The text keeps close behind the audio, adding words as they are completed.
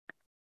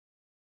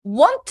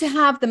Want to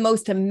have the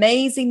most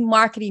amazing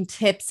marketing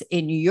tips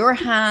in your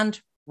hand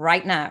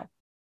right now?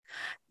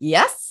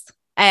 Yes,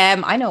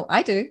 I know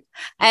I do.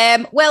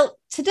 Well,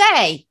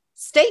 today,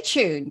 stay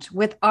tuned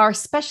with our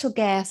special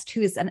guest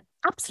who is an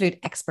absolute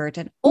expert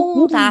in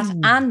all that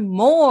and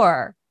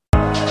more.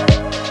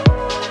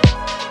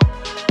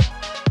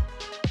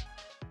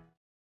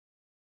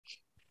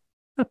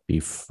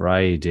 Happy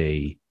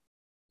Friday,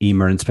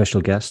 Emer and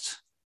special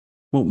guest.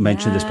 Won't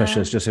mention the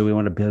specialist, just say we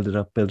want to build it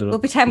up. We'll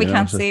pretend we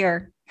can't see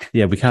her.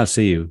 Yeah, we can't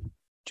see you,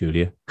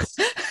 Julia.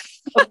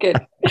 Oh,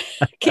 good.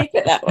 Keep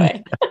it that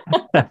way.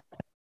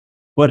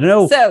 But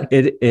no, so,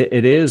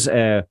 it is,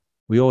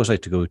 we always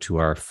like to go to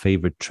our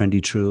favorite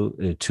trendy tool,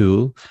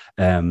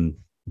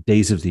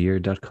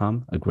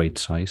 daysoftheyear.com, a great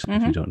site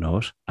if you don't know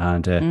it.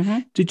 And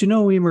did you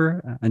know,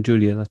 Emer and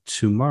Julia, that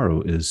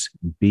tomorrow is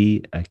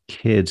Be a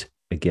Kid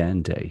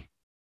Again Day?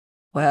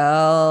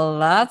 Well,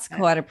 that's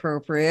quite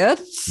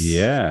appropriate.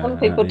 Yeah. Some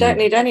people don't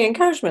need any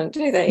encouragement,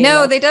 do they?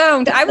 No, they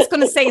don't. I was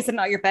going to say, is it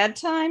not your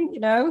bedtime?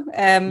 No.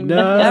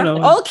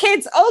 All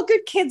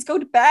good kids go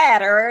to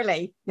bed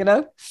early,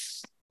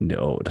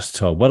 No, that's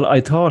tough. Well,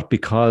 I thought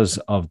because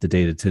of the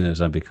day that it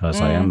is and because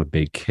I am a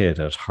big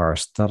kid at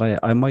heart, that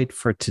I might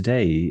for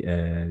today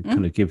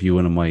kind of give you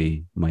one of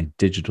my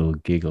digital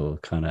giggle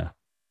kind of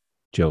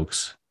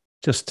jokes.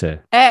 Just to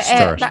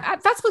start.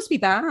 That's supposed to be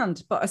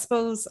banned, but I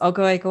suppose I'll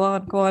go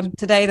on.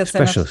 Today that's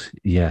special.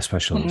 Yeah,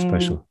 special.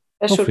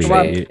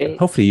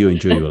 Hopefully you and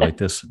Julia will like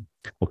this.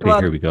 Okay,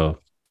 here we go.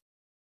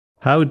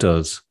 How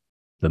does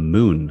the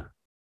moon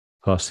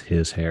cuss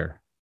his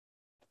hair?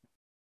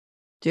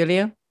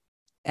 Julia,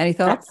 any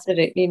thoughts?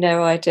 Absolutely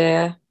no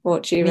idea.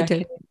 What do you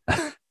reckon?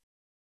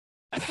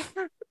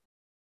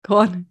 Go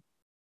on.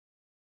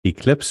 He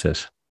clips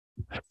it.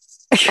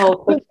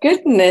 Oh, for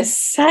goodness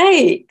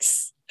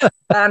sakes.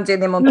 I'm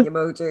doing the monkey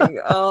emoji.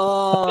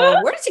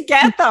 Oh, where did you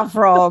get that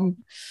from?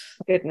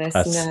 Goodness,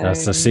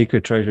 that's a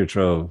secret treasure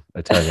trove,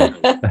 I tell you.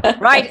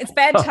 Right, it's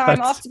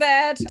bedtime. Off to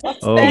bed. My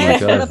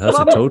God, that's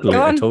a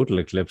total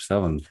eclipse,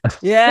 that one.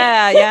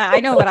 Yeah, I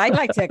know what I'd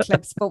like to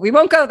eclipse, but we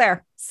won't go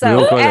there.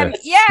 So, move it on,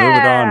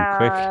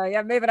 quick.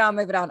 Yeah, move it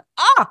on.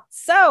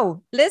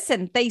 So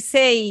listen, they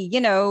say,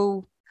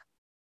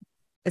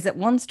 is it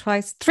once,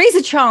 twice, three's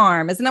a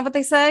charm? Isn't that what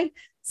they say?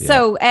 Yeah.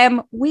 So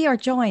we are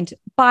joined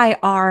by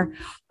our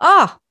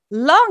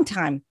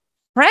longtime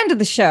friend of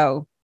the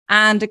show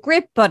and a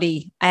great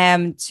buddy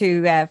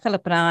to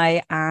Philip and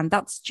I, and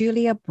that's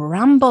Julia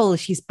Bramble.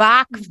 She's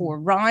back for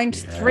round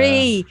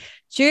 3.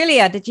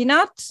 Julia, did you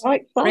not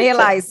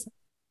realise?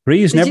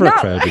 3 is never a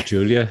crowd with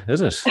Julia,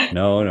 is it?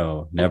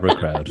 No, never a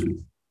crowd.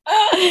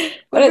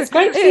 Well, it's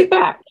great to be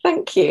back.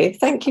 Thank you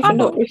for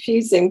not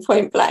refusing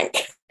point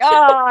blank.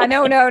 Oh,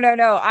 no.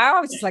 I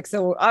was just like,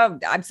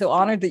 I'm so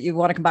honored that you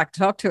want to come back to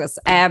talk to us.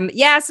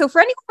 So for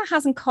anyone that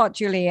hasn't caught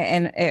Julia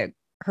in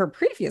her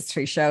previous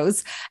 3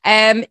 shows,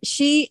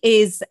 she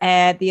is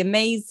the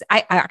amazing,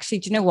 I actually,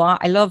 do you know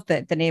what? I love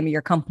the name of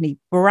your company,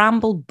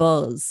 Bramble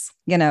Buzz,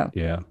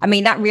 Yeah. I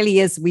mean, that really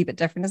is a wee bit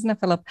different, isn't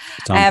it, Philip?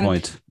 It's on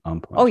point.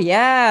 Oh,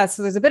 yeah.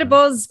 So there's a bit of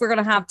buzz we're going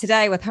to have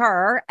today with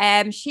her.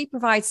 She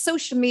provides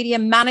social media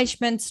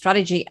management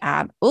strategy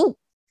and,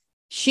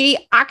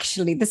 she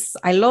actually,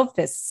 I love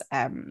this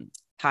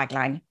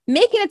tagline,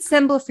 making it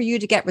simple for you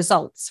to get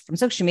results from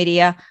social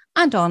media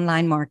and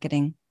online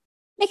marketing.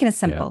 Making it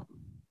simple. Yeah.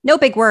 No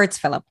big words,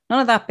 Philip. None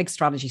of that big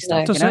strategy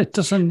stuff. It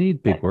doesn't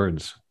need big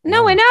words.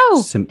 No, I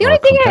know. The only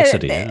thing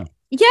the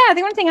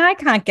only thing I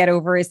can't get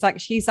over is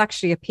like she's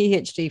actually a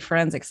PhD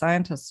forensic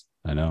scientist.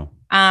 I know.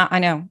 I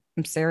know.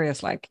 I'm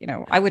serious. I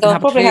wouldn't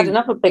have probably had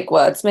enough of big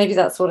words. Maybe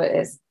that's what it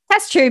is.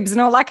 Test tubes and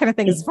all that kind of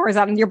thing as far as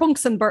that. And your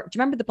Bunsen do you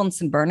remember the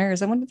Bunsen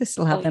burners? I wonder if they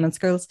still have them in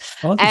schools.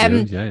 Oh,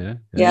 they do.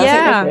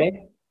 Yeah.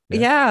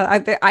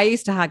 I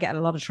used to get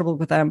a lot of trouble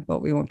with them,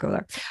 but we won't go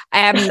there.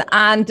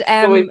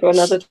 We've got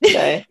another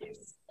day.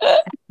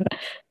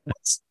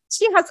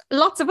 She has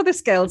lots of other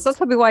skills. That's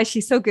probably why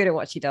she's so good at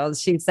what she does.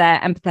 She's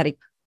an empathetic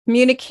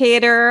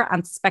communicator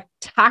and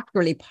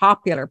spectacularly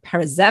popular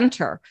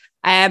presenter.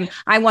 I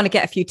want to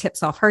get a few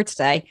tips off her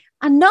today.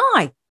 And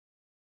now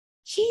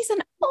she's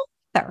an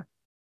author.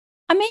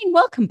 I mean,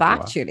 welcome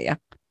back, Julia.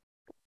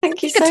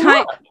 Thank you so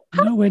much.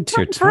 No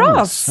into your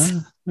talents.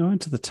 No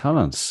into the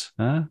talents.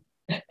 Yeah.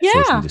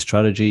 Social media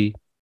strategy,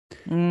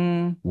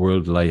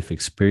 world life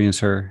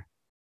experiencer,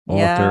 author.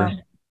 Yeah,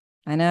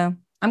 I know.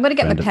 I'm going to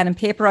get my pen and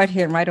paper out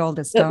here and write all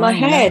this down. My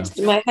head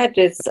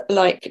is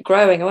like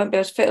growing. I won't be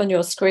able to fit on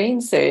your screen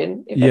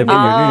soon. Yeah, but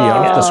you're really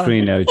off the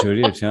screen now,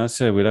 Julia.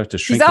 So we'll have to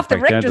shrink. She's off the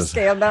Richter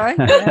scale now.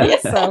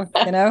 So,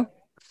 But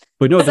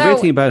no, the great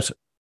thing about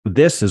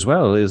this as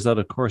well is that,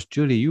 of course,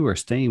 Julia, you are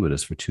staying with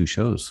us for 2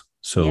 shows.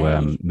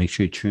 So make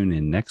sure you tune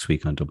in next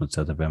week on Dublin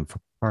South FM for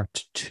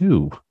part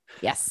 2.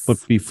 Yes.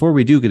 But before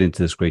we do get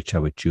into this great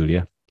chat with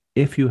Julia,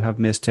 if you have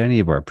missed any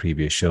of our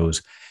previous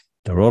shows,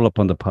 they're all up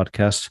on the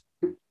podcast.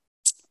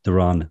 They're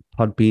on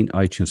Podbean,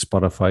 iTunes,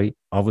 Spotify.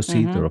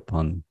 Obviously, they're up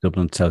on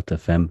Dublin South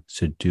FM.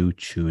 So do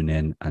tune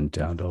in and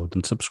download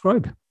and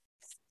subscribe.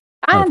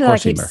 And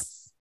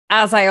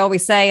as I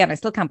always say, and I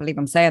still can't believe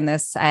I'm saying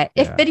this,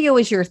 if video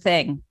is your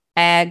thing,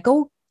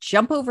 go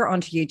jump over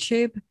onto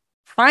YouTube,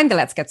 find the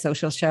Let's Get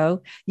Social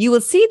show. You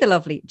will see the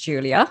lovely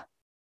Julia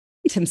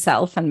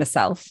himself and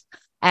myself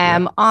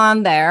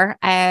on there,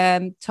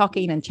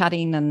 talking and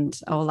chatting and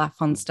all that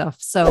fun stuff.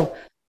 So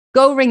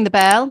go ring the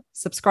bell,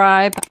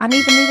 subscribe, and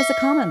even leave us a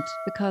comment,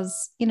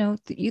 because, you know,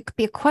 you could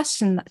be a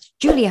question that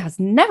Julia has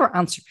never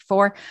answered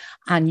before,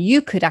 and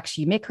you could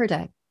actually make her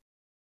day.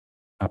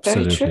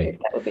 Absolutely. Very true.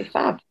 That would be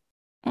fab.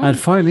 And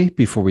finally,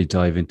 before we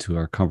dive into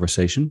our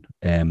conversation,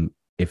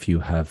 if you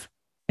have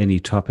any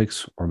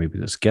topics, or maybe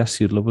there's guests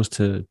you'd love us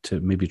to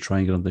maybe try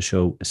and get on the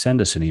show,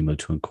 send us an email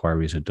to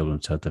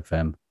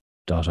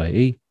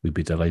inquiries@dublinsouthfm.ie. We'd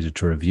be delighted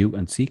to review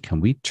and see, can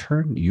we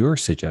turn your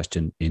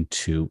suggestion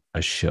into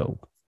a show?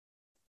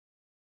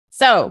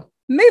 So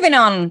moving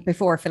on,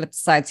 before Philip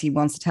decides he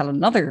wants to tell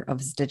another of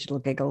his digital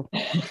giggle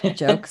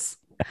jokes.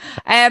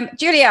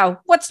 Julia,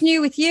 what's new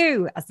with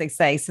you, as they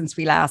say, since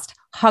we last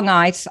hung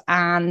out?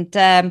 And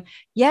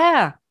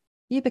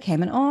you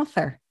became an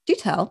author. Do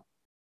tell.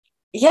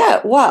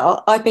 Yeah,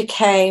 well, I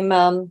became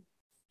a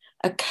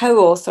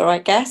co-author, I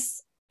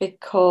guess,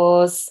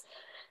 because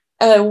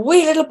a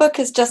wee little book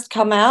has just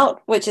come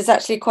out, which is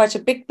actually quite a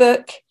big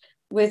book.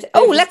 With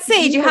let's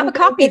see. Do you have a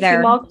copy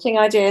there? Marketing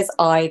ideas.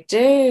 I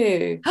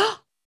do.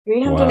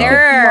 300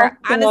 there,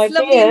 and it's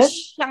lovely and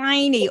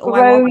shiny.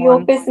 Grow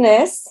your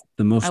business.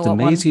 The most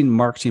amazing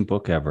marketing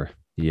book ever.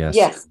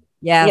 Yes.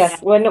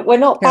 We're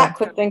not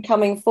backwards in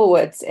coming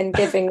forwards in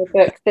giving the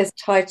book this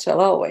title,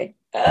 are we?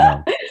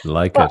 No,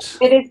 it.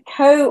 It is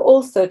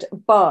co-authored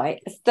by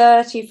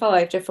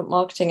 35 different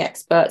marketing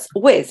experts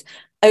with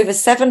over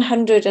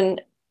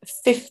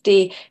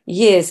 750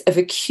 years of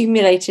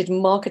accumulated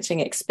marketing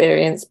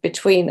experience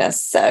between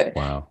us. So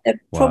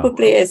there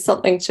probably is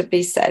something to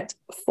be said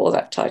for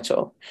that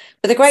title.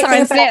 But the great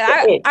thing about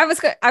I was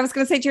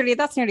going to say, Julia,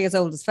 that's nearly as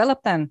old as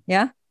Philip then,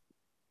 yeah?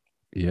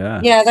 Yeah,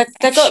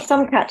 they've got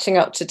some catching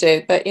up to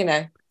do, but you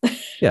know.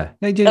 Yeah,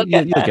 you'll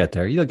get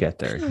there. You'll get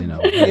there, you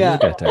know. You'll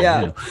get there,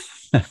 you know.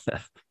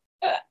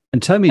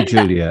 And tell me,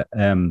 Julia,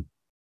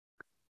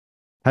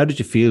 how did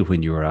you feel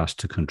when you were asked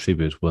to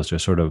contribute? Was there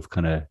sort of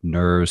kind of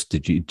nerves?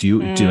 Do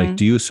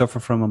you suffer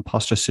from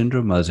imposter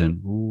syndrome, as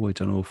in, I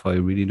don't know if I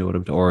really know what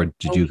I'm doing, or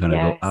did you kind of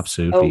go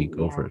absolutely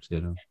go for it?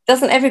 You know,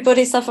 doesn't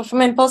everybody suffer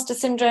from imposter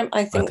syndrome?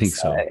 I think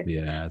so.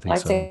 Yeah, I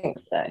think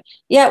so.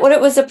 Yeah, well,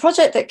 it was a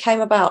project that came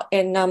about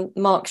in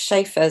Mark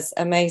Schaefer's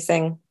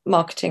amazing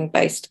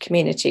marketing-based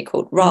community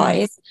called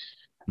Rise.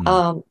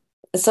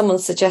 Someone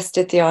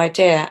suggested the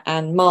idea,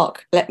 and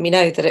Mark let me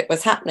know that it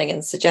was happening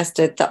and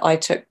suggested that I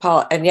took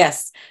part. And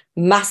yes,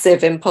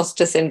 massive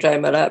imposter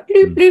syndrome alert.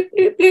 Bloop, bloop,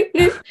 bloop,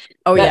 bloop,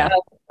 bloop.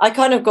 I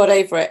kind of got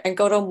over it and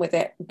got on with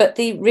it. But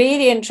the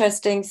really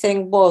interesting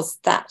thing was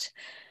that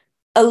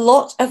a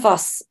lot of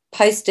us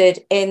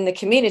posted in the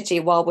community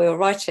while we were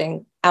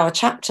writing our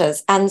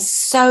chapters, and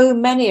so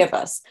many of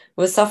us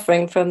were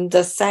suffering from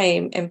the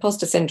same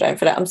imposter syndrome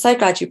for that. I'm so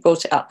glad you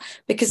brought it up,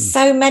 because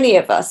so many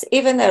of us,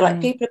 even though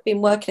like people have been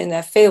working in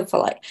their field for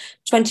like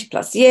 20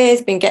 plus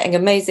years, been getting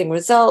amazing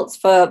results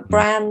for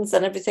brands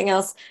and everything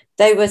else,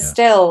 they were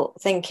still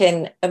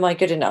thinking, am I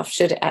good enough?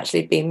 Should it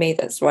actually be me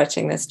that's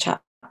writing this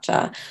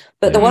chapter?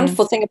 But the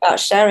wonderful thing about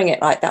sharing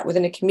it like that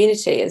within a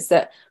community is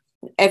that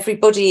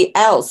everybody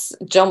else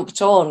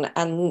jumped on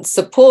and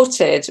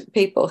supported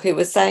people who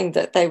were saying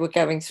that they were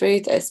going through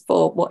this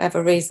for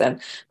whatever reason,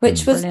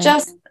 which was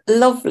just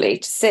lovely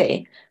to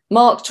see.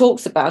 Mark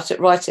talks about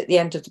it right at the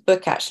end of the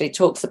book, actually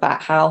talks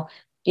about how,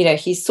 you know,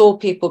 he saw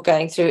people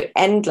going through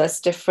endless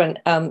different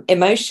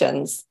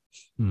emotions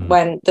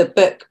when the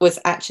book was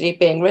actually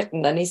being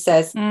written. And he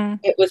says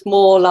it was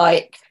more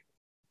like,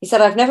 he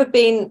said, I've never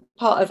been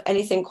part of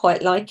anything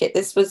quite like it.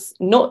 This was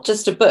not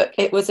just a book,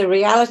 it was a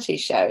reality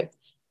show.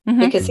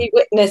 Because he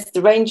witnessed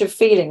the range of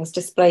feelings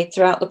displayed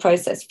throughout the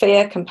process: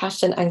 fear,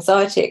 compassion,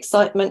 anxiety,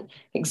 excitement,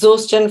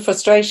 exhaustion,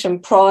 frustration,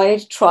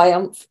 pride,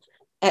 triumph,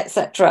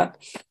 etc.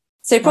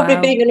 So probably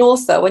being an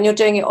author, when you're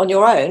doing it on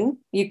your own,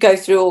 you go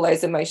through all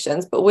those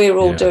emotions, but we're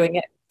all doing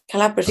it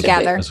collaboratively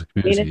together as a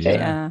community.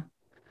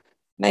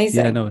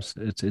 Amazing. Yeah, no, it's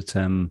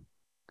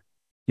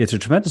a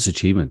tremendous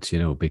achievement, you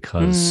know,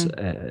 because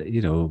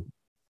you know,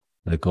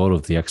 like all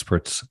of the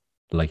experts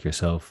like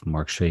yourself,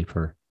 Mark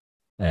Schaefer,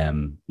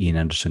 Ian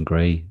Anderson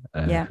Gray,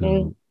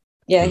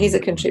 he's a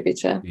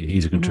contributor.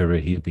 He's a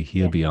contributor.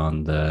 He'll be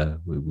on the.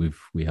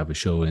 We have a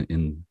show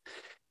in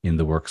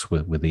the works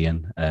with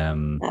Ian.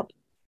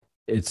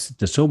 There's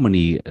so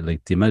many,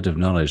 like the amount of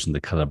knowledge and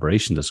the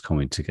collaboration that's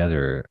coming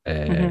together.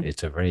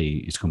 It's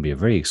going to be a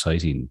very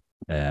exciting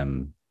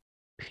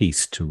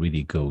piece to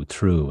really go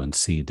through and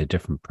see the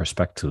different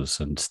perspectives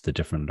and the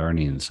different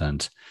learnings,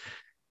 and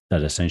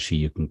that essentially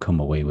you can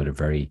come away with a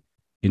very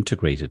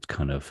integrated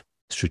kind of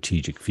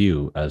strategic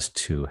view as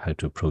to how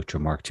to approach your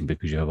marketing,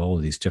 because you have all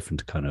these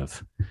different kind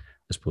of, I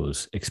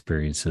suppose,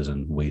 experiences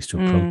and ways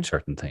to approach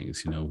certain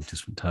things, you know, which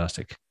is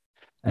fantastic.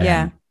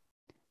 And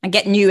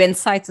get new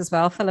insights as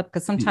well, Philip,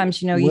 because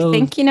sometimes, you know, you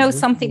think you know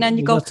something and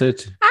you go, that's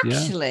it.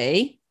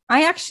 actually,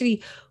 I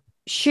actually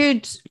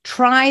should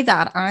try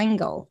that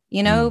angle,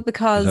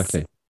 because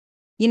exactly.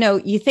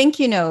 You think,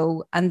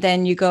 and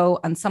then you go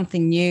and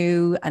something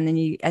new, and then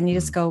you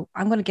just go,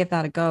 I'm going to give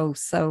that a go.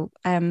 So,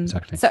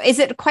 Exactly. so is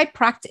it quite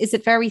is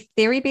it very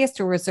theory based,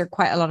 or is there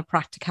quite a lot of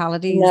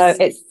practicalities? No,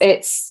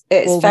 it's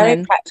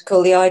very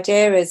practical. The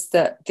idea is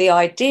that the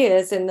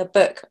ideas in the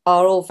book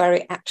are all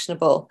very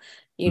actionable.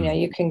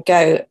 You can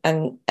go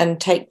and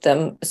take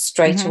them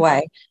straight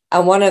away.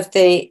 And one of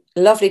the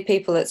lovely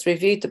people that's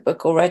reviewed the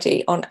book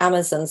already on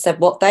Amazon said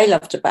what they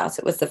loved about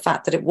it was the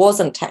fact that it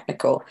wasn't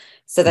technical,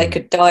 so they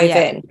could dive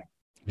in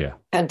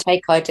and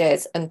take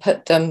ideas and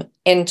put them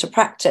into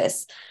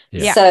practice.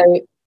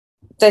 So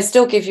they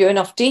still give you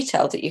enough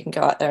detail that you can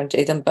go out there and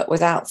do them, but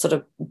without sort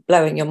of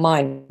blowing your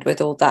mind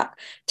with all that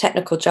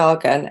technical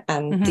jargon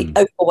and the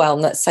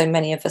overwhelm that so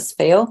many of us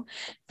feel.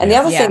 And the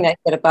other thing they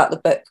said about the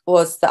book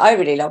was that I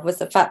really love was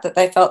the fact that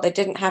they felt they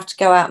didn't have to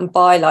go out and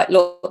buy like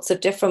lots of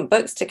different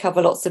books to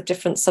cover lots of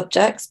different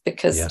subjects,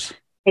 because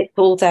it's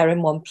all there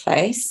in one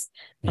place.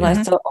 And I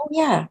thought, oh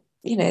yeah,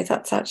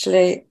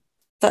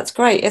 that's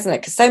great, isn't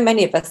it? Because so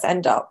many of us I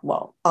end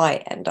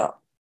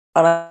up,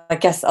 and I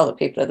guess other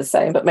people are the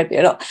same, but maybe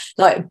you're not,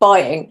 like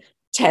buying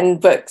 10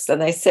 books and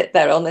they sit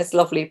there on this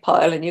lovely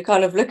pile and you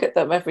kind of look at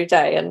them every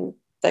day and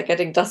they're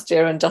getting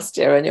dustier and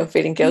dustier and you're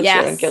feeling guiltier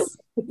and guilty.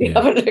 You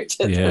haven't looked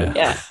at them.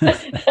 Yeah.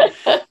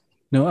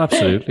 No,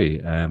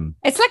 absolutely.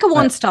 It's like a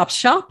one-stop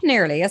shop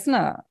nearly, isn't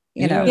it?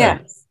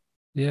 Yes.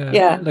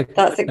 Yeah.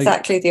 That's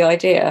exactly the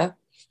idea.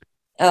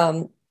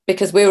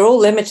 Because we were all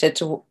limited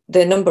to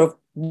the number of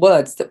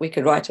words that we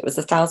could write. It was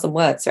 1,000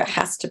 words. So it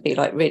has to be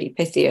like really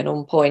pithy and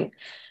on point.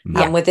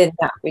 And within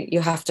that,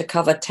 you have to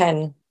cover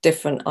 10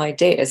 different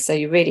ideas. So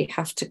you really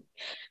have to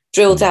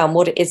drill down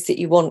what it is that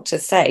you want to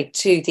say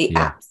to the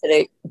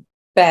absolute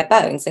bare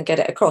bones and get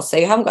it across. So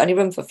you haven't got any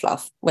room for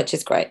fluff, which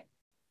is great.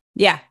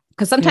 Yeah.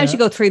 Because sometimes you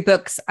go through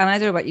books, and I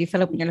don't know about you,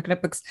 Philip, when you're looking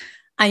at books,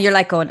 and you're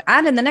like going,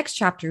 and in the next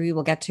chapter we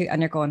will get to,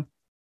 and you're going,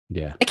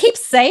 it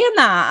keeps saying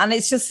that. And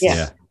it's just,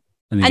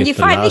 and you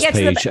finally get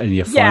to the page, and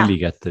you finally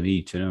get to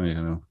each, oh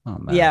man.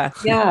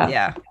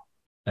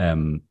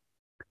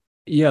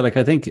 Like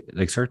I think,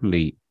 like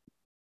certainly,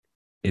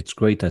 it's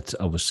great that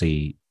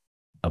obviously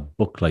a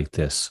book like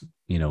this,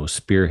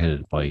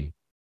 spearheaded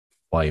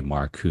by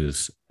Mark,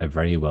 who's a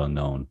very well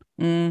known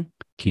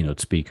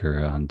keynote speaker,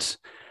 and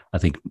I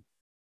think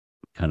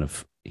kind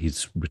of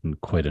he's written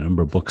quite a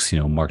number of books.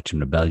 Marketing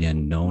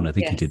Rebellion, known. I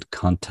think he did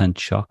Content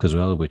Shock as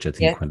well, which I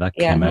think when that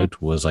came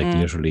out was like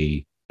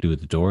literally blew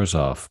the doors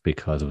off,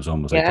 because it was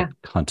almost like the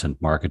content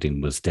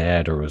marketing was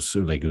dead, or was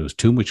like it was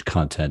too much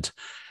content.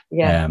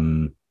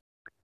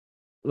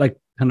 Like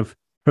kind of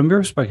from your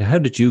perspective, how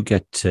did you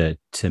get to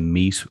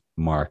meet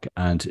Mark,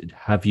 and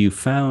have you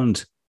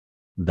found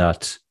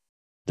that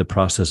the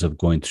process of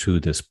going through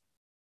this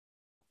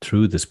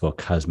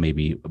book has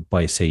maybe,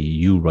 by say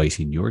you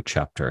writing your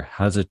chapter,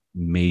 has it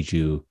made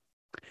you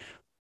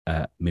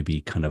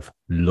maybe kind of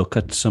look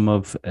at some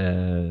of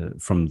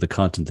from the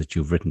content that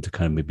you've written, to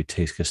kind of maybe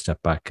take a step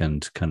back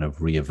and kind of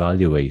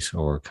reevaluate,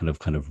 or kind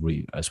of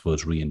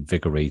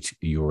reinvigorate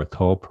your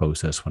thought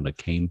process when it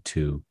came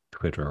to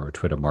Twitter or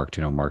Twitter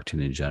marketing, or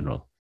marketing in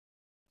general?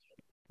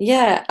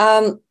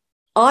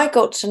 I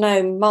got to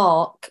know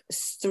Mark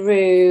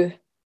through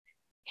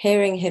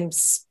hearing him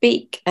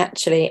speak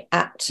actually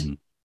at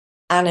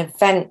an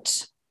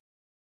event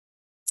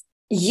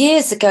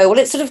years ago. Well,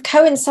 it sort of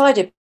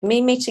coincided,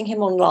 me meeting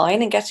him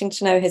online and getting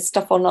to know his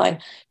stuff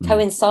online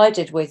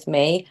coincided with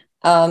me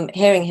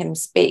hearing him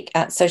speak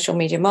at Social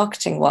Media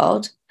Marketing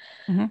World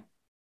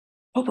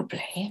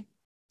probably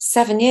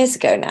 7 years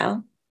ago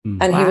now.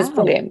 And he was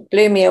brilliant,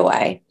 blew me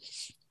away.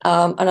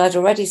 And I'd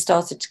already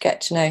started to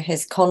get to know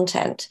his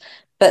content.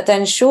 But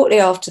then shortly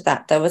after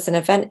that, there was an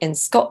event in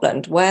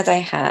Scotland where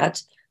they had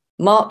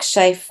Mark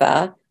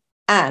Schaefer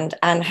and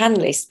Anne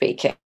Hanley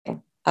speaking.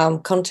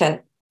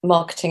 Content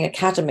Marketing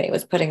Academy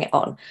was putting it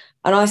on.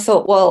 And I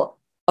thought, well,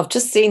 I've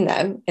just seen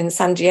them in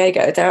San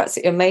Diego. They're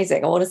absolutely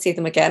amazing. I want to see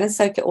them again and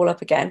soak it all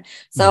up again.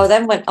 So I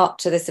then went up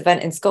to this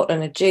event in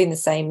Scotland in June the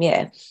same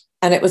year.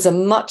 And it was a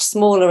much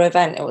smaller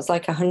event. It was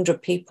like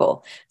 100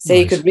 people. So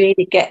you could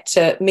really get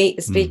to meet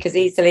the speakers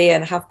easily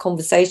and have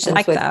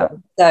conversations with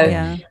them.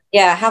 So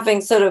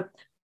having sort of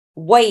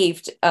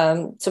waved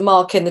to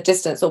Mark in the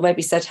distance, or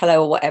maybe said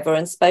hello or whatever,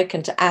 and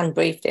spoken to Anne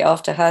briefly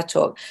after her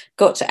talk,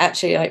 got to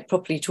actually like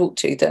properly talk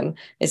to them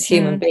as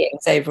human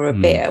beings over a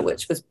beer,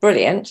 which was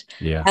brilliant.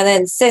 And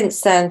then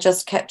since then,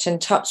 just kept in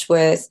touch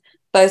with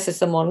both of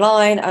them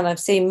online. And I've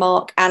seen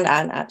Mark and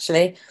Anne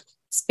actually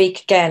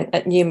speak again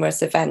at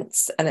numerous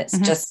events, and it's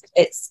just,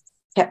 it's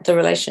kept the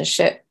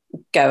relationship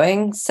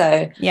going. So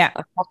I've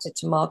chatted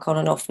to Mark on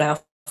and off now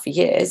for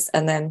years,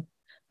 and then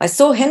I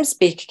saw him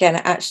speak again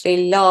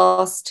actually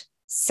last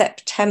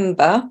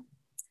September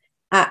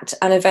at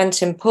an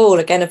event in Poole,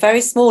 again, a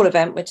very small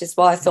event, which is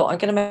why I thought I'm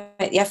going to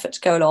make the effort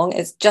to go along.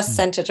 It's just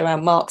centered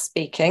around Mark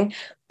speaking.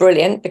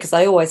 Brilliant, because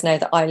I always know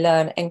that I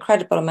learn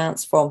incredible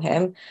amounts from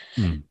him.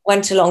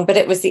 Went along, but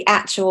it was the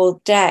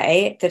actual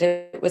day that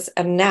it was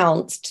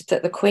announced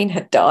that the Queen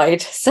had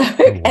died. So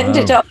it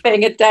ended up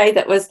being a day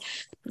that was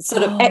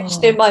sort of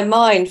etched in my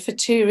mind for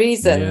two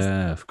reasons.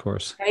 Yeah, of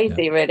course.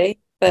 Crazy, really.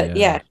 But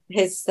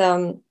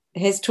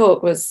his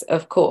talk was,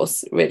 of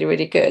course, really,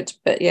 really good.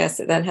 But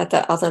yes, it then had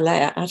that other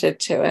layer added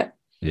to it.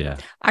 Yeah.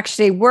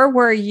 Actually, where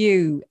were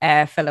you,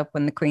 Philip,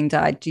 when the Queen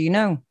died? Do you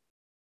know?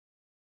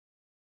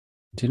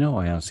 Do you know?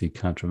 I honestly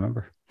can't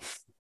remember.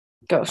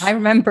 Gosh. I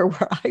remember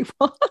where I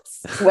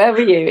was. Where were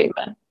you,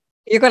 Eva?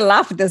 You're going to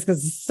laugh at this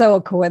because it's so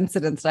a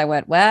coincidence. And I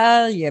went,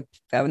 well, you're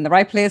in the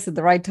right place at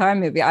the right time,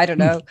 maybe. I don't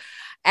know.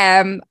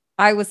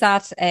 I was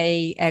at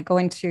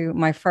going to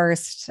my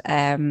first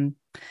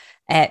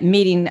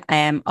meeting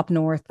up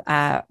north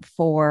I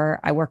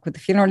work with the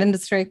funeral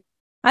industry,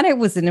 and it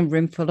was in a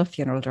room full of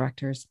funeral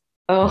directors.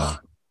 Oh, wow.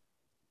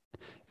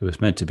 It was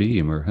meant to be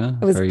humor, huh?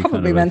 It was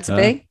probably meant to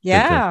be.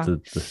 Yeah.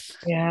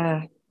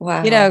 Yeah.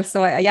 Wow. You know,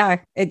 so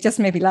it just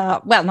made me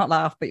laugh. Well, not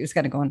laugh, but you was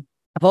kind of going,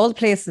 of all the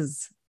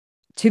places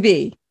to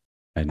be,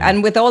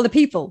 and with all the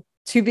people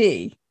to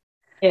be.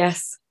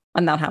 Yes.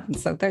 And that happened.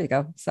 So there you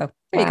go. So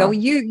there you go.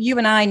 You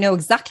and I know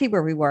exactly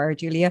where we were,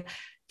 Julia.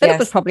 Philip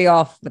was probably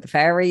off with the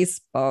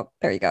fairies, but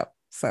there you go.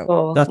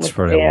 So that's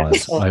where I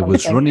was. I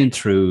was running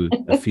through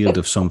a field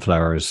of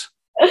sunflowers,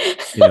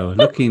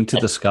 looking to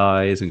the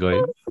skies and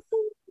going,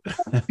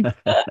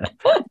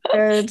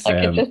 good.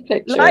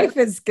 Life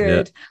is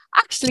good. Yeah.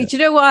 Actually, do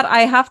you know what? I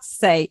have to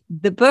say,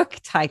 the book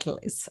title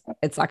it's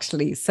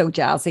actually so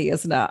jazzy,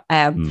 isn't it?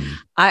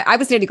 I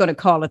was nearly going to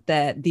call it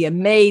the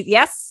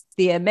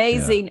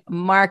amazing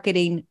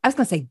marketing. I was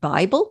going to say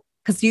Bible,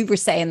 because you were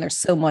saying there's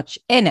so much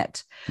in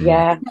it.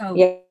 Yeah.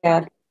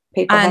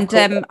 People and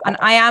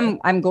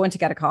I'm going to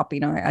get a copy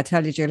now. I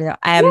tell you, Julia.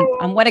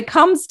 And when it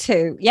comes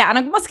to and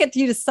I must get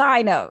you to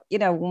sign out.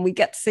 When we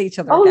get to see each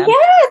other. Oh again.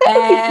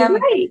 that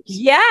would be great.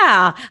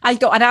 Yeah,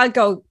 I'll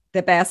go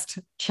the best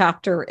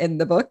chapter in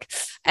the book.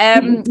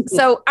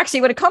 So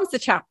actually, when it comes to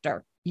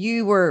chapter,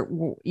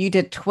 you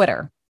did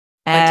Twitter.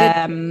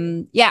 I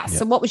did.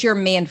 So what was your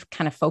main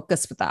kind of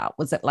focus with that?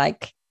 Was it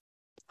like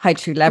how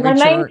to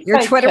leverage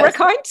your Twitter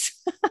account?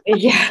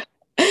 Yeah.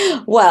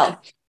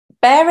 Well,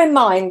 bear in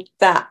mind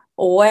that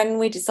when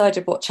we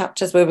decided what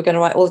chapters we were going to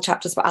write, all the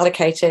chapters were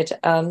allocated,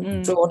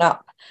 drawn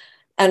up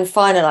and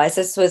finalized.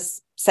 This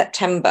was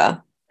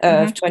September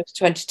of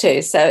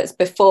 2022. So it's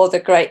before the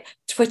great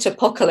Twitter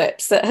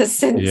apocalypse that has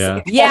since.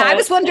 Yeah, I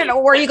was wondering,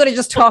 were you going to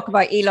just talk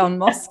about Elon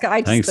Musk?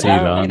 Thanks,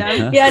 Elon.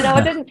 Yeah, no,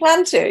 I didn't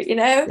plan to,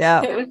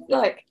 Yeah. It was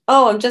like,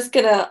 I'm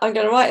going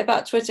to write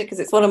about Twitter because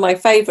it's one of my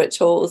favorite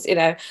tools.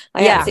 I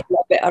absolutely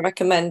love it. I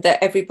recommend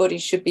that everybody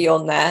should be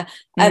on there.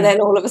 And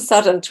then all of a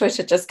sudden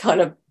Twitter just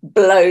kind of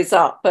blows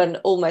up and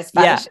almost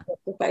vanishes off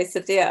the face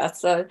of the earth.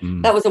 So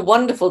that was a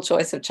wonderful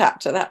choice of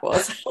chapter, that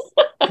was.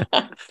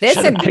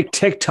 Should I pick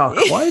TikTok?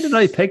 Why did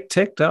I pick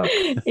TikTok?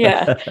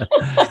 Yeah.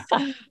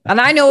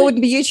 And I know it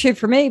wouldn't be YouTube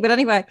for me, but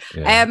anyway.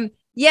 So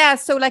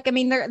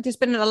there's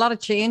been a lot of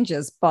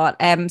changes, but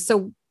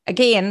so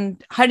again,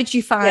 how did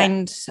you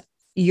find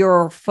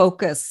your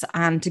focus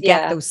and to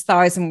get those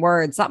 1,000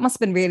 words? That must have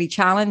been really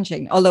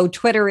challenging, although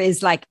Twitter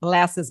is like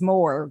less is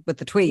more with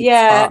the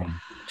tweets.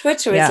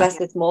 Twitter is less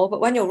is more, but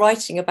when you're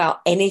writing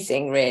about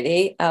anything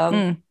really,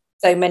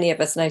 so many of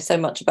us know so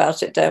much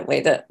about it, don't we,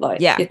 that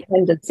your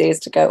tendency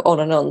is to go on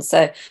and on.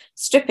 So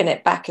stripping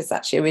it back is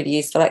actually a really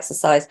useful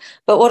exercise.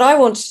 But what I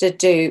wanted to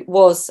do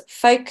was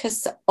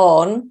focus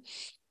on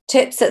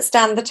tips that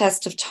stand the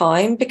test of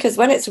time, because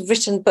when it's a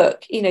written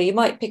book, you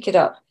might pick it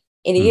up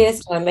in a year's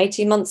time,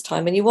 18 months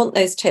time, and you want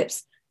those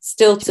tips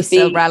still to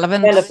be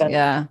relevant.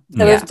 Yeah.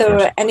 So if there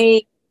were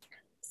any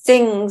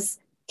things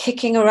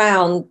kicking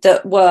around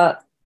that were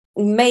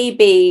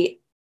maybe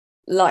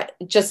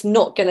just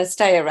not going to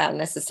stay around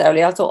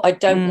necessarily, I thought I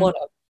don't want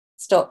to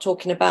start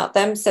talking about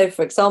them. So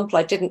for example,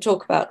 I didn't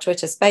talk about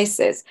Twitter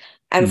Spaces,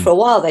 and for a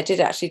while they did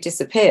actually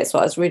disappear, so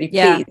I was really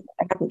pleased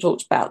I haven't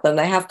talked about them.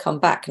 They have come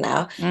back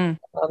now.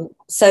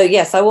 So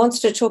yes, I wanted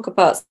to talk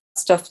about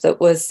stuff that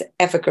was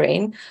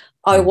evergreen.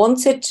 I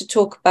wanted to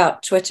talk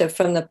about Twitter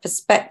from the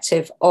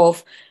perspective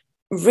of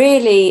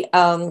really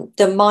the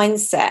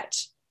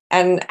mindset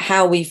and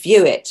how we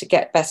view it to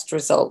get best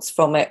results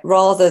from it,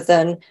 rather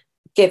than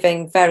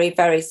giving very,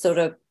 very sort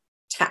of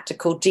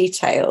tactical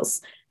details.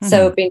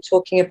 So I've been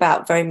talking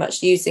about very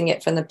much using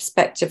it from the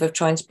perspective of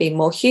trying to be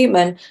more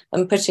human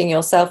and putting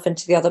yourself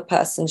into the other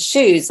person's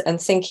shoes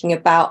and thinking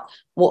about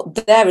what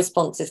their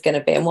response is going to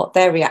be and what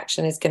their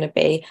reaction is going to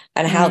be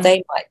and how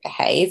they might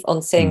behave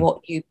on seeing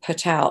what you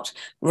put out,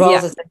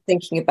 rather than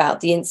thinking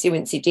about the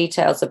incy-wincy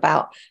details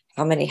about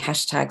how many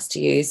hashtags to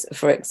use,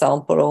 for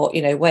example, or,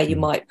 where you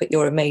might put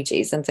your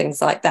emojis and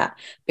things like that.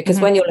 Because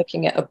when you're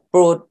looking at a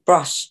broad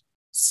brush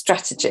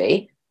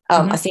strategy,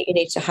 I think you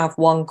need to have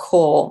one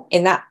core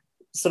in that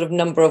sort of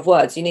number of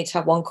words. You need to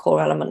have one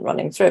core element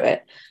running through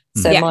it.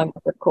 So mine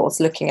was, of course,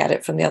 looking at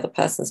it from the other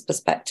person's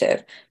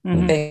perspective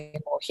and being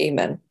more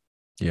human.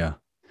 Yeah.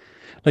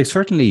 Like,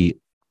 certainly,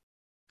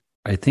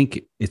 I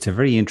think it's a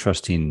very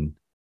interesting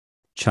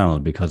channel,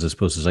 because I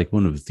suppose it's like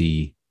one of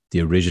the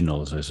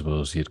originals, I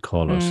suppose you'd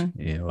call it,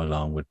 you know,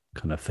 along with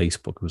kind of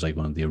Facebook. It was like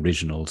one of the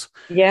originals.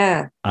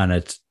 Yeah. And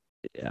it's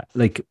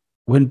like,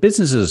 when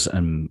businesses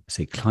and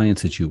say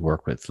clients that you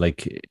work with,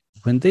 like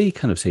when they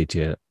kind of say to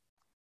you,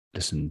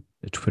 listen,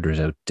 Twitter is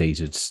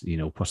outdated, you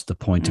know, what's the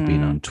point of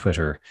being on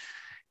Twitter?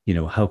 You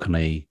know, how can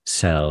I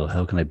sell?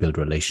 How can I build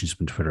relationships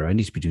on Twitter? I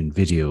need to be doing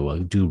video. I'll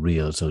do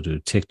reels. I'll do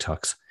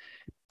TikToks.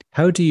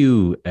 How do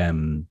you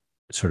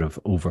sort of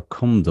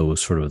overcome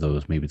those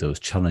maybe those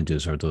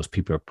challenges, or those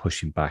people are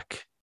pushing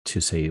back to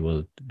say,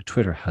 well,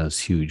 Twitter has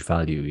huge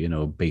value, you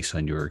know, based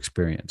on your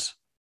experience?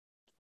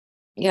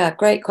 Yeah,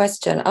 great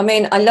question. I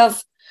mean, I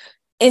love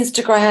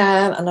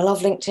Instagram and I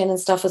love LinkedIn and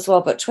stuff as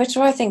well, but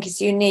Twitter, I think,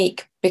 is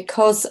unique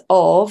because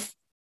of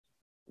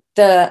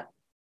the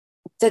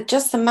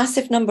just the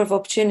massive number of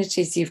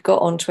opportunities you've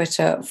got on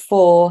Twitter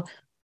for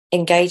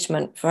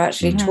engagement, for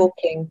actually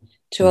talking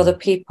to other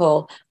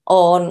people.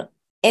 On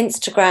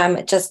Instagram,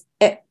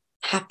 it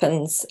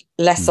happens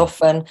less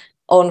often.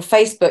 On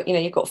Facebook, you know,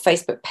 you've got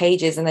Facebook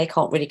pages and they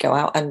can't really go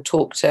out and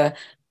talk to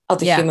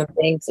other human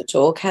beings at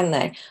all, can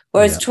they?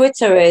 Whereas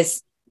Twitter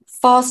is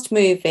fast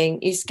moving.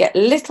 You just get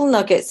little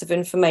nuggets of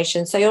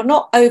information, so you're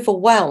not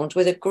overwhelmed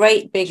with a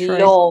great big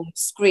long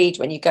screed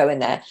when you go in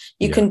there.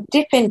 You can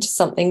dip into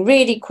something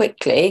really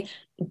quickly,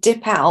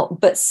 dip out,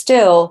 but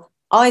still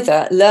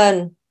either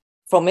learn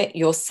from it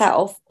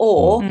yourself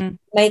or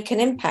make an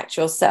impact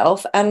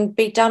yourself and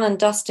be done and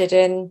dusted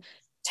in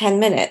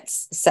 10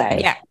 minutes,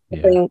 say.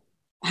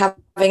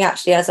 Having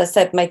actually, as I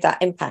said, made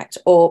that impact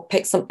or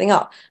pick something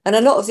up. And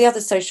a lot of the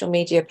other social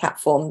media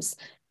platforms,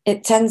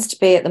 it tends to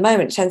be, at the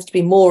moment, it tends to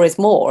be more is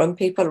more, and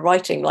people are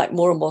writing like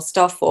more and more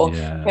stuff, or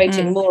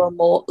creating more and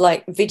more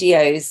like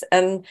videos,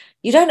 and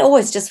you don't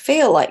always just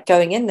feel like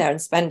going in there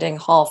and spending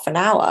half an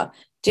hour,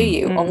 do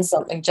you, on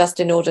something just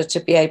in order to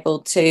be able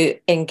to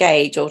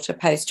engage or to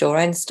post your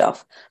own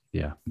stuff.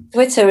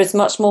 Twitter is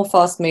much more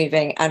fast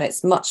moving, and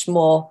it's much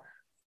more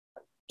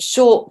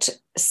short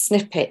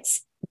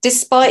snippets.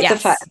 Despite the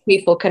fact that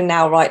people can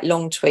now write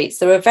long tweets,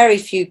 there are very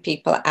few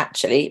people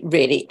actually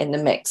really in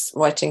the mix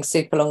writing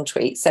super long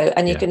tweets. So,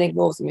 and you can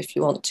ignore them if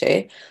you want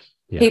to.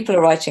 People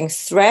are writing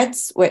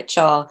threads, which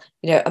are,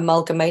 you know,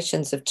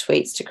 amalgamations of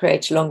tweets to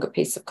create a longer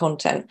piece of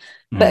content.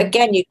 But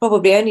again, you'd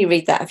probably only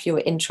read that if you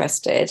were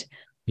interested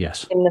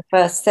in the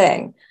first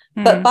thing.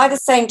 But by the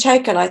same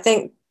token, I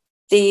think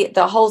the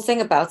whole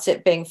thing about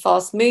it being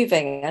fast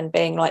moving and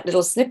being like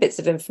little snippets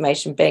of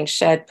information being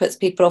shared puts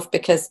people off,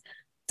 because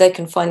they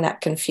can find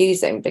that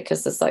confusing,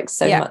 because there's like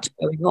so much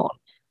going on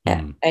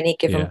at any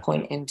given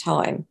point in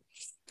time.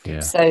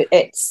 So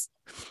it's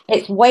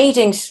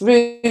wading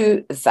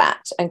through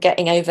that and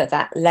getting over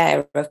that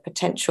layer of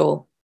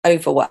potential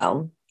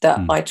overwhelm that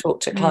I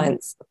talk to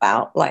clients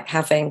about, like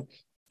having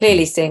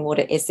clearly seeing what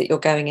it is that you're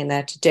going in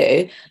there to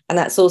do. And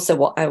that's also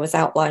what I was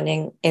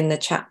outlining in the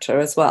chapter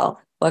as well,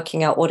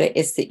 working out what it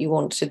is that you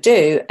want to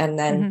do and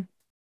then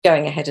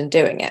going ahead and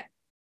doing it.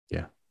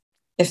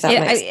 If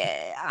that makes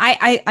sense.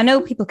 I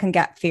know people can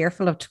get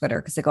fearful of Twitter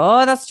because they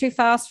go, oh, that's too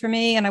fast for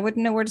me and I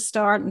wouldn't know where to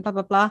start and blah,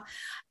 blah, blah.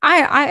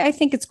 I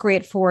think it's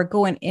great for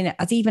going in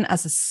as even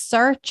as a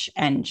search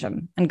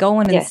engine and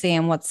going and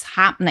seeing what's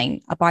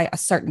happening about a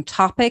certain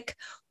topic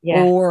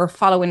or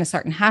following a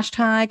certain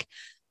hashtag,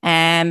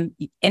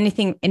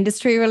 anything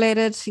industry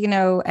related, you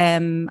know,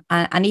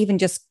 and even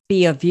just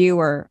be a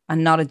viewer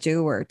and not a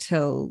doer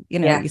till, you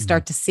know, you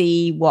start to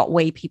see what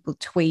way people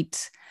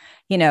tweet.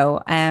 You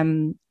know,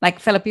 like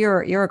Philip,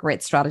 you're a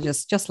great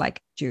strategist, just like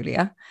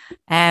Julia,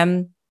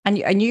 and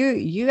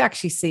you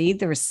actually see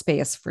there is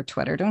space for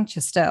Twitter, don't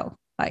you? Still,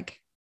 like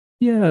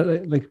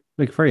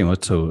very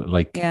much so.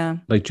 Like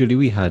Julie,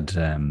 we had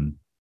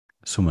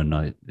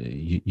someone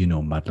you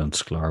know Madeline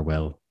Sklar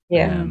well,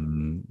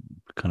 kind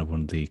of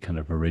one of the kind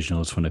of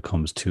originals when it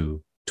comes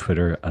to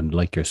Twitter, and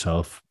like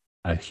yourself,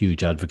 a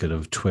huge advocate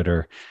of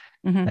Twitter.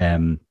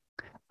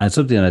 And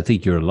something I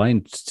think you're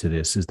aligned to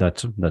this is that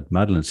something that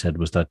Madeline said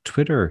was that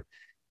Twitter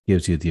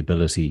gives you the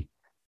ability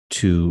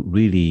to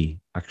really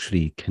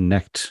actually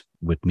connect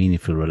with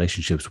meaningful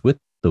relationships with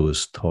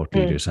those thought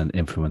leaders and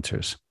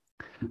influencers.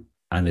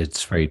 And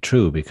it's very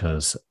true,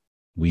 because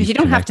you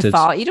don't have to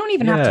follow. You don't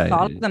even have to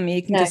follow them.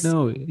 You can just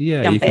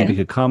you can make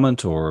a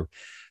comment, or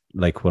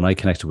like when I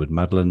connected with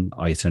Madeline,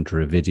 I sent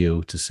her a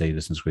video to say,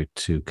 "Listen, it's great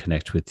to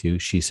connect with you."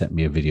 She sent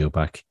me a video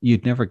back.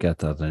 You'd never get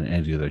that on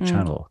any other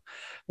channel.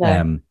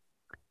 No.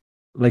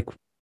 Like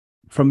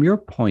from your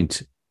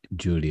point,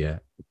 Julia,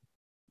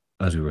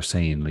 as we were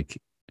saying,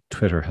 like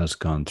Twitter has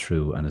gone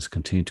through and has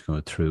continued to go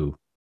through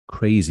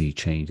crazy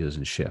changes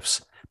and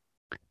shifts.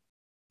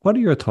 What are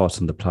your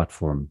thoughts on the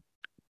platform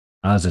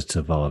as it's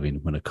evolving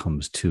when it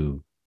comes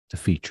to the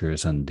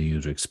features and the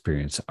user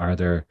experience? Are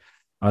there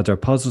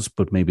positives,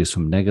 but maybe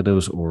some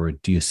negatives, or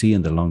do you see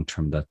in the long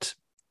term that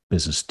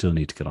business still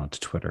need to get onto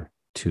Twitter?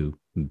 to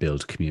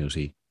build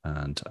community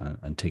and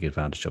take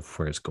advantage of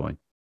where it's going.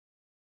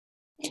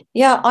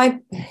 Yeah,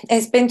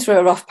 it's been through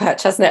a rough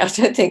patch, hasn't it?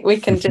 I don't think we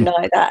can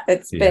deny that.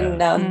 It's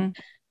been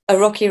a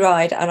rocky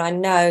ride, and I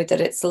know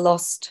that it's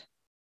lost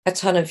a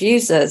ton of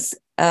users.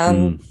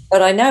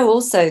 But I know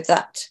also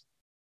that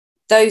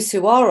those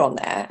who are on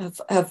there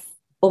have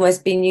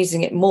almost been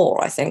using it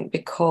more, I think,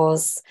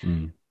 because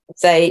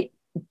they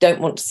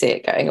don't want to see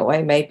it going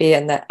away, maybe,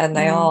 and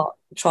they are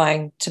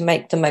trying to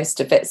make the most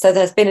of it. So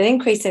there's been an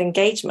increase in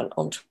engagement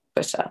on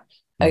Twitter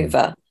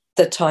over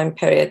the time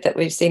period that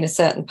we've seen a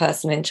certain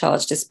person in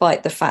charge,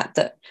 despite the fact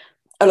that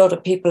a lot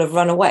of people have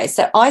run away.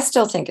 So I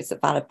still think it's a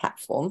valid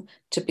platform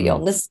to be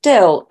on. There's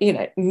still,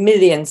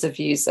 millions of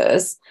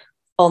users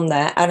on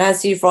there. And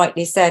as you've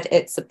rightly said,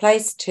 it's a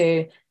place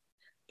to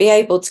be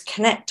able to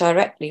connect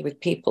directly with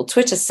people.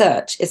 Twitter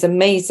search is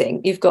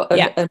amazing. You've got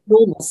a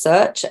normal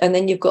search, and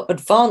then you've got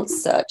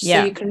advanced search.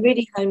 So you can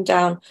really hone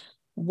down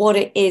what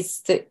it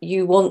is that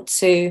you want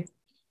to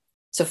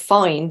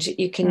find.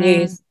 You can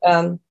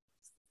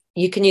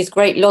use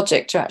great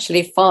logic to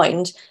actually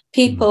find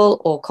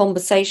people or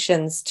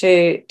conversations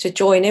to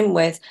join in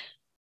with.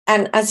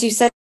 And as you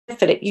said,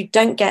 Philip, you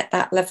don't get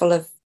that level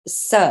of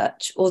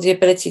search or the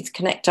ability to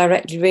connect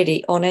directly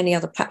really on any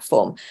other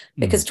platform,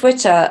 because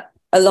Twitter,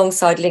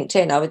 alongside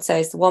LinkedIn, I would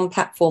say, is the one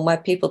platform where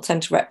people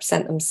tend to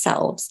represent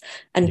themselves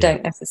and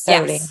don't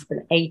necessarily have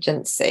an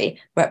agency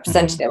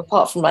representing them,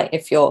 apart from like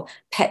if you're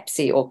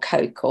Pepsi or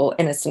Coke or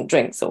Innocent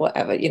Drinks or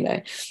whatever,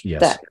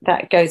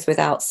 that goes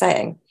without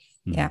saying.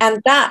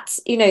 And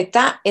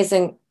that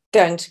isn't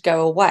going to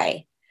go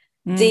away.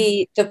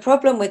 The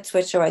problem with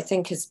Twitter, I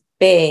think, has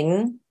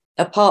been,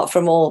 apart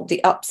from all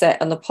the upset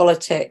and the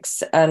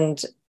politics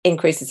and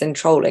increases in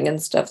trolling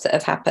and stuff that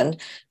have happened,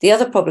 the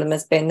other problem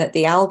has been that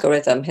the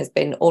algorithm has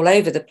been all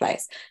over the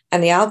place.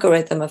 And the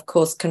algorithm, of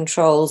course,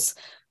 controls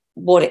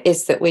what it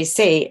is that we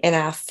see in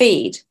our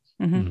feed.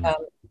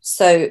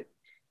 So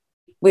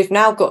we've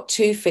now got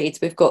two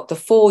feeds. We've got the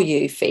For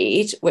You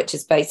feed, which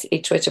is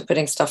basically Twitter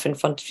putting stuff in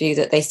front of you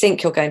that they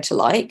think you're going to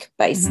like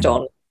based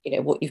on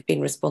what you've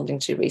been responding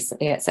to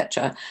recently,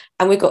 etc.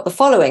 And we've got the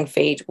Following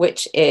feed,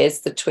 which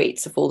is the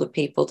tweets of all the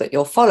people that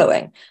you're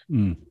following,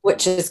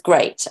 which is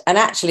great. And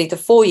actually the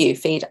For You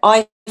feed,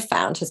 I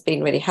found, has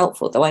been really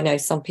helpful, though I know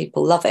some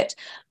people love it.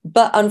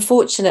 But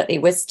unfortunately,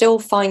 we're still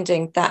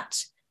finding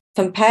that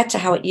compared to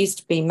how it used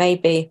to be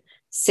maybe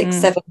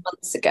 6-7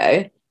 months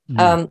ago,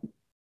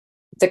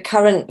 the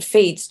current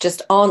feeds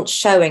just aren't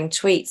showing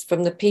tweets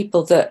from the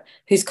people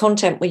whose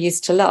content we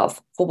used to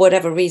love for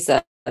whatever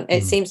reason.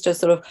 It seems to have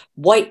sort of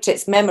wiped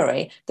its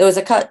memory. There was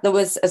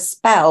a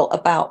spell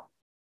about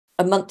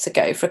a month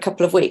ago for a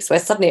couple of weeks where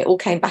suddenly it all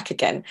came back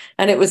again,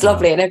 and it was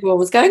lovely, and everyone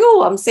was going,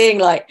 "Oh, I'm seeing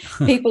like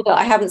people that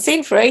I haven't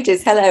seen for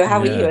ages. Hello, how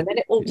are you?" And then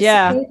it all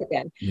disappeared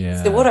again.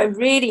 So what I'm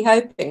really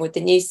hoping with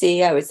the new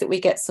CEO is that we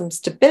get some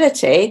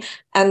stability,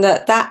 and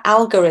that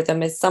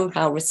algorithm is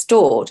somehow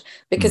restored,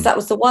 because that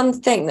was the one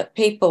thing that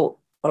people,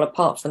 well,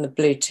 apart from the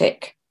blue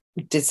tick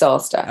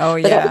disaster,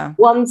 but that was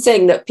one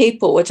thing that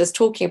people were just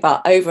talking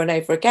about over and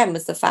over again,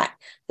 was the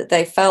fact that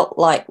they felt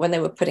like when they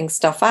were putting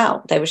stuff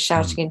out, they were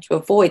shouting into a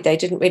void. They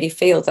didn't really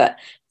feel that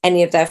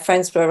any of their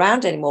friends were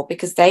around anymore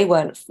because they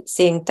weren't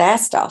seeing their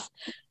stuff.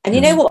 And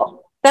you know what?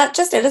 That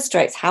just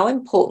illustrates how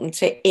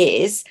important it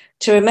is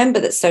to remember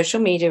that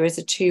social media is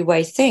a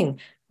two-way thing.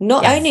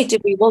 Not only do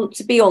we want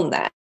to be on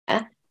there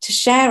to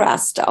share our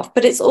stuff,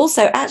 but it's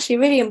also actually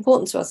really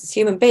important to us as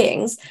human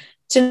beings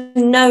to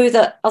know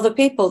that other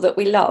people that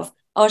we love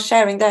are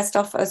sharing their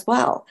stuff as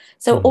well.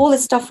 So all the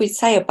stuff we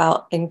say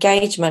about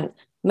engagement,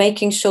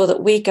 making sure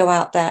that we go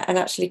out there and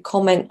actually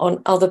comment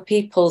on other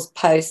people's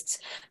posts,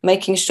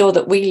 making sure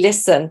that we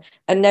listen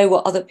and know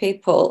what other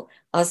people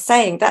are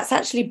saying, that's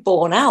actually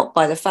borne out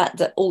by the fact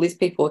that all these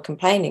people were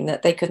complaining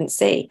that they couldn't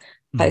see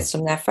posts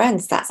from their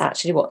friends. That's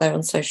actually what they're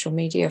on social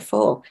media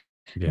for,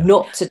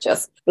 not to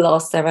just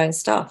blast their own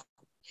stuff.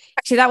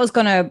 Actually, that was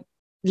going to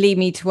lead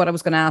me to what I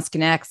was going to ask you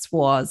next,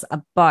 was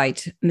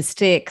about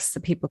mistakes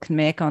that people can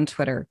make on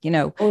Twitter,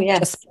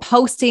 just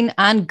posting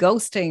and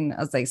ghosting,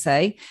 as they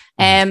say.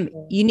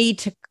 You need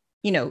to,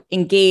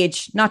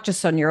 engage not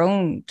just on your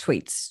own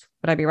tweets,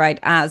 would I be right,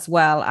 as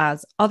well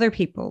as other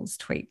people's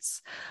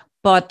tweets.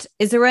 But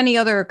is there any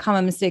other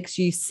common mistakes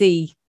you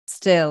see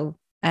still,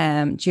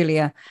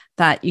 Julia,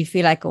 that you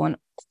feel like going,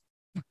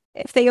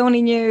 if they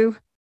only knew?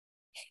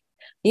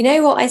 You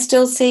know what I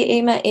still see,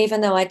 Emma,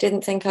 even though I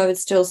didn't think I would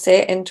still see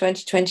it in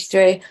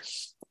 2023,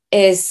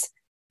 is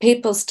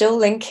people still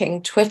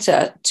linking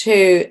Twitter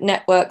to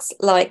networks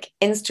like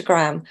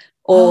Instagram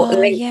or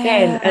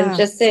LinkedIn, and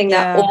just seeing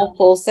that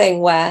awful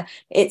thing where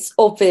it's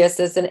obvious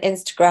there's an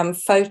Instagram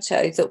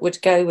photo that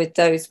would go with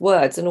those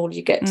words, and all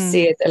you get to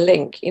see is a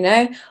link,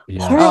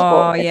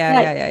 Horrible.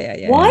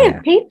 Why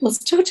are people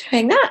still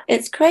doing that?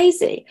 It's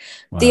crazy.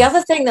 Wow. The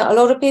other thing that a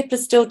lot of people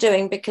are still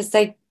doing, because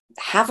they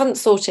haven't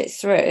thought it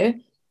through,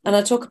 and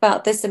I talk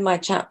about this in my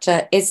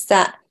chapter, is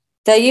that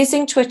they're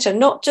using Twitter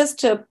not just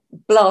to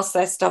blast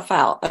their stuff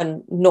out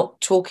and not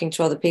talking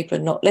to other people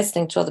and not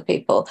listening to other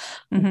people.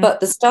 Mm-hmm. But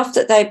the stuff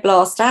that they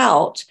blast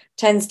out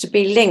tends to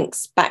be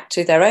links back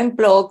to their own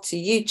blog, to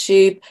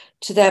YouTube,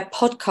 to their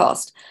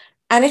podcast.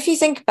 And if you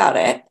think about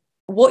it,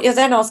 what you're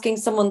then asking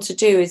someone to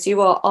do is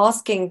you are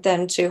asking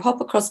them to hop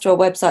across to a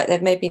website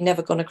they've maybe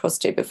never gone across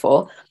to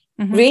before,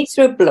 Mm-hmm. read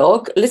through a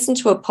blog, listen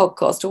to a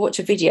podcast, or watch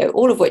a video,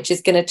 all of which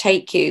is going to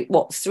take you,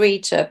 3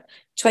 to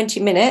 20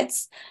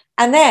 minutes,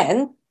 and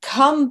then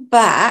come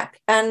back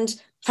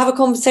and have a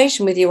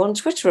conversation with you on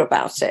Twitter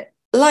about it.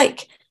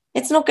 Like,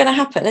 it's not going to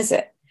happen, is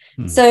it?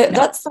 So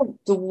that's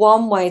the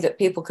one way that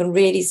people can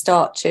really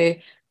start to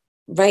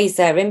raise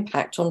their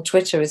impact on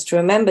Twitter, is to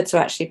remember to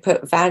actually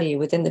put value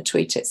within the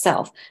tweet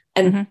itself,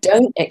 and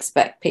don't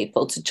expect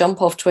people to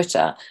jump off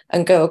Twitter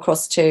and go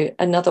across to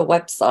another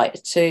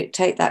website to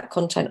take that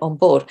content on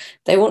board.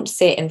 They want to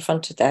see it in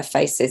front of their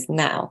faces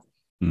now.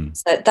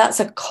 So that's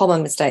a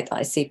common mistake that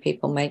I see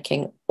people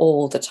making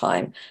all the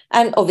time.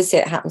 And obviously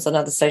it happens on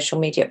other social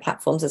media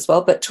platforms as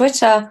well. But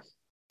Twitter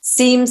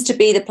seems to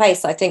be the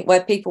place, I think,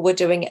 where people were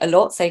doing it a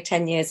lot, say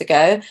 10 years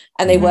ago,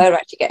 and they were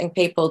actually getting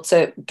people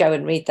to go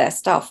and read their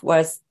stuff,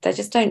 whereas they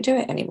just don't do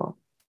it anymore.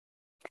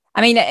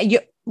 I mean,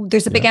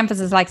 there's a big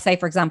emphasis, like, say,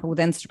 for example, with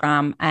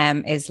Instagram,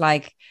 is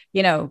like,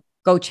 you know,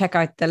 go check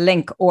out the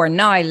link or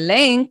now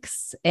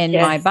links in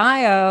my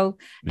bio,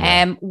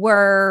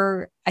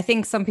 where I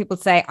think some people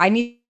say, I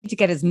need to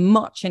get as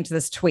much into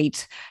this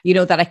tweet, you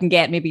know, that I can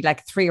get maybe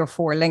like 3 or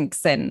 4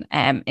 links in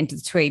into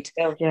the tweet.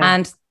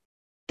 And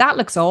that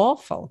looks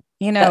awful,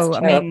 you know. I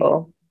mean,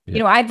 you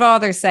know, I'd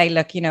rather say,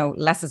 look, you know,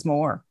 less is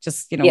more,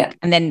 just, you know,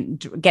 and then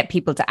get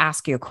people to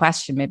ask you a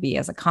question, maybe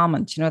as a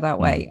comment, you know, that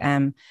way.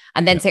 And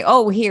then say,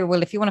 oh, here,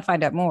 well, if you want to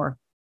find out more.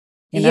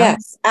 You know?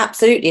 Yes,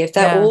 absolutely. If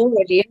they're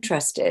already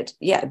interested,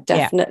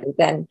 definitely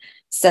then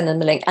send them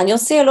the link. And you'll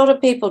see a lot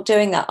of people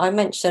doing that. I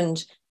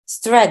mentioned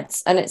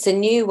Threads, and it's a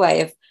new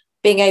way of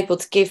being able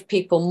to give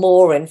people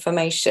more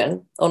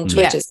information on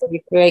Twitter. So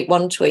you create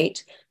one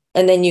tweet,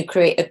 and then you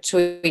create a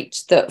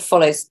tweet that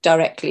follows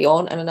directly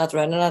on, and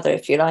another,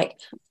 if you like.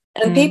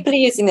 And people are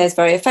using those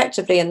very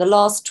effectively. And the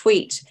last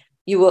tweet,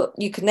 you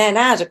can then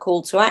add a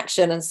call to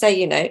action and say,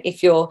 you know,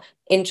 if you're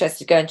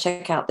interested, go and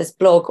check out this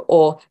blog,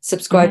 or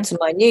subscribe to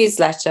my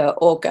newsletter,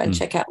 or go and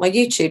check out my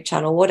YouTube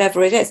channel,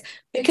 whatever it is.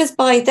 Because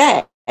by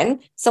then,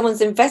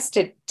 someone's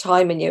invested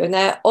time in you, and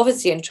they're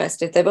obviously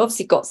interested. They've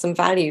obviously got some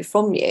value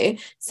from you.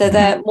 So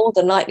they're more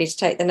than likely to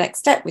take the next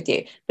step with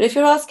you. But if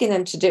you're asking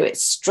them to do it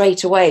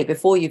straight away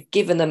before you've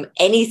given them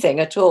anything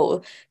at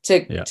all to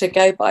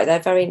go by, they're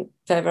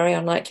very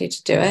unlikely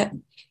to do it.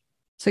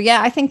 So,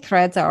 yeah, I think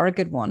Threads are a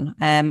good one.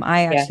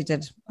 I actually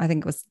did, I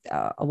think it was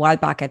a while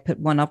back, I put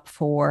one up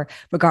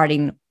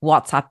regarding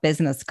WhatsApp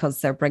business, because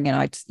they're bringing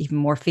out even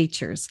more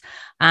features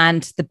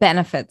and the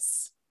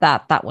benefits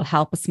that will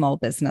help a small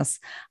business.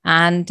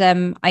 And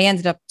I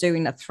ended up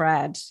doing a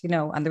thread, you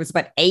know, and there was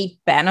about 8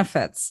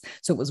 benefits.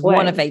 So it was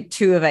 1 of 8,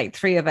 2 of 8,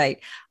 3 of 8.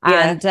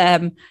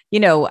 And, you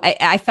know,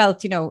 I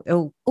felt, you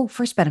know,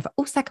 first benefit,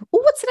 second,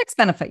 what's the next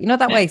benefit? You know,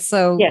 that way.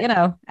 So, you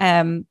know,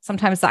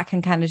 sometimes that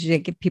can kind of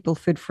give people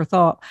food for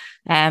thought.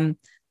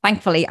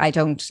 Thankfully, I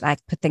don't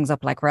like put things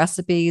up like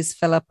recipes,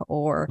 Philip,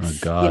 or,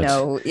 you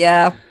know,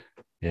 I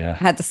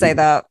had to say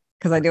that,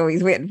 because I know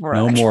he's waiting for it.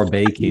 No more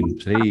baking,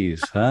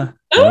 please, huh?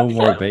 No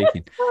more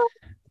baking.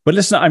 But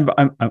listen,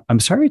 I'm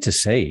sorry to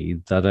say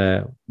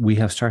that we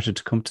have started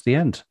to come to the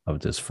end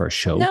of this first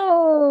show.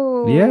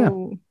 No. Yeah,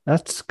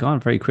 that's gone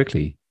very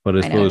quickly. But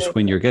I suppose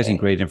when you're getting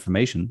great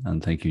information,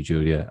 and thank you,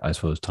 Julia, I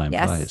suppose time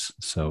flies.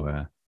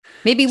 So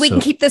maybe we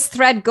can keep this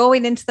thread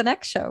going into the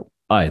next show.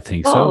 I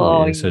think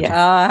so. I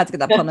had to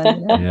get that pun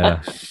in.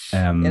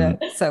 You know,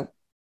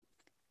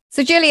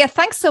 so Julia,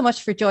 thanks so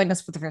much for joining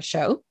us for the first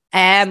show.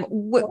 Where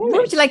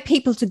would you like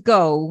people to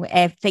go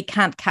if they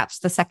can't catch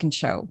the second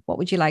show? What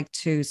would you like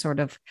to sort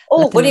of?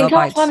 Well, you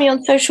can find me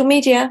on social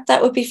media.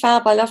 That would be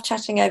fab. I love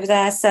chatting over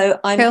there. So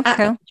I'm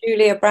at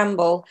Julia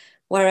Bramble,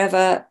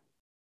 wherever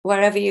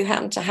you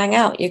happen to hang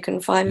out. You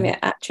can find me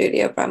at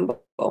Julia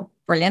Bramble.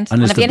 Brilliant.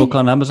 And is the book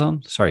on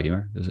Amazon? Sorry,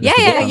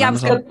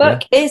 The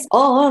book is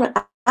on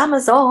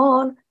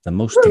Amazon. The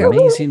most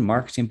amazing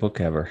marketing book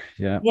ever.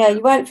 Yeah,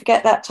 you won't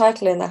forget that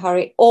title in a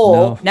hurry,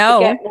 or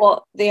forget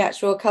what the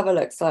actual cover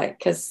looks like,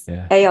 because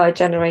AI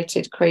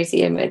generated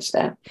crazy image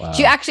there. Wow.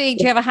 Do you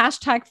have a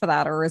hashtag for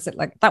that, or is it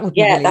like that would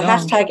be really long?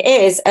 Hashtag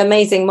is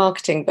amazing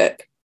marketing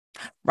book.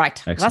 Right.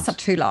 Well, that's not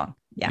too long.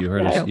 Yeah, you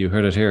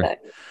heard it here.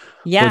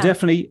 Yeah, well,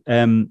 definitely.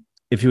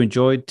 If you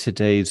enjoyed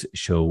today's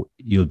show,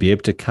 you'll be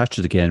able to catch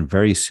it again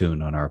very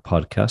soon on our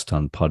podcast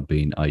on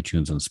Podbean,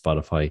 iTunes, and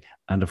Spotify,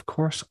 and of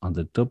course on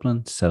the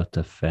Dublin South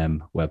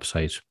FM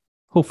website,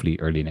 hopefully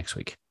early next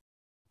week.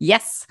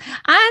 Yes.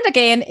 And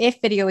again,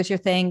 if video is your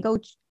thing, go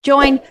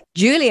join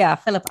Julia,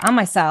 Philip, and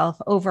myself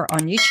over on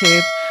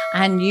YouTube,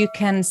 and you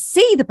can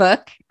see the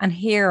book and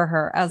hear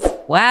her as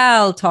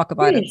well talk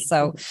about it.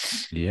 So,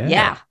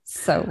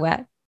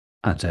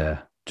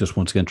 And just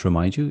once again to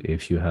remind you,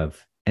 if you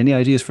have any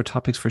ideas for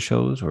topics for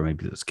shows, or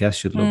maybe there's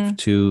guests you'd love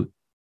to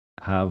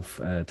have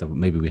that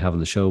maybe we have on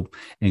the show,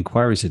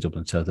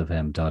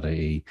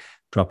 inquiries@dublinsouthfm.ie.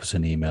 Drop us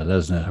an email. Let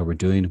us know how we're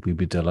doing. We'd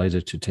be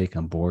delighted to take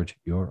on board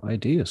your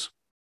ideas.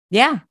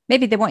 Yeah,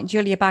 maybe they want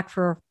Julia back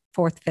for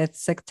 4th, 5th,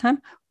 6th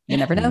time. You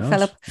never know,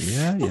 Philip.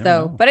 Yeah, you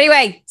know. But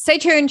anyway, stay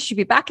tuned. She'll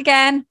be back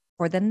again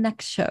for the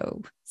next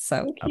show.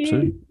 So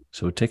absolutely.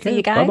 So take care. See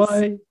you guys.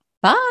 Bye-bye.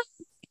 Bye.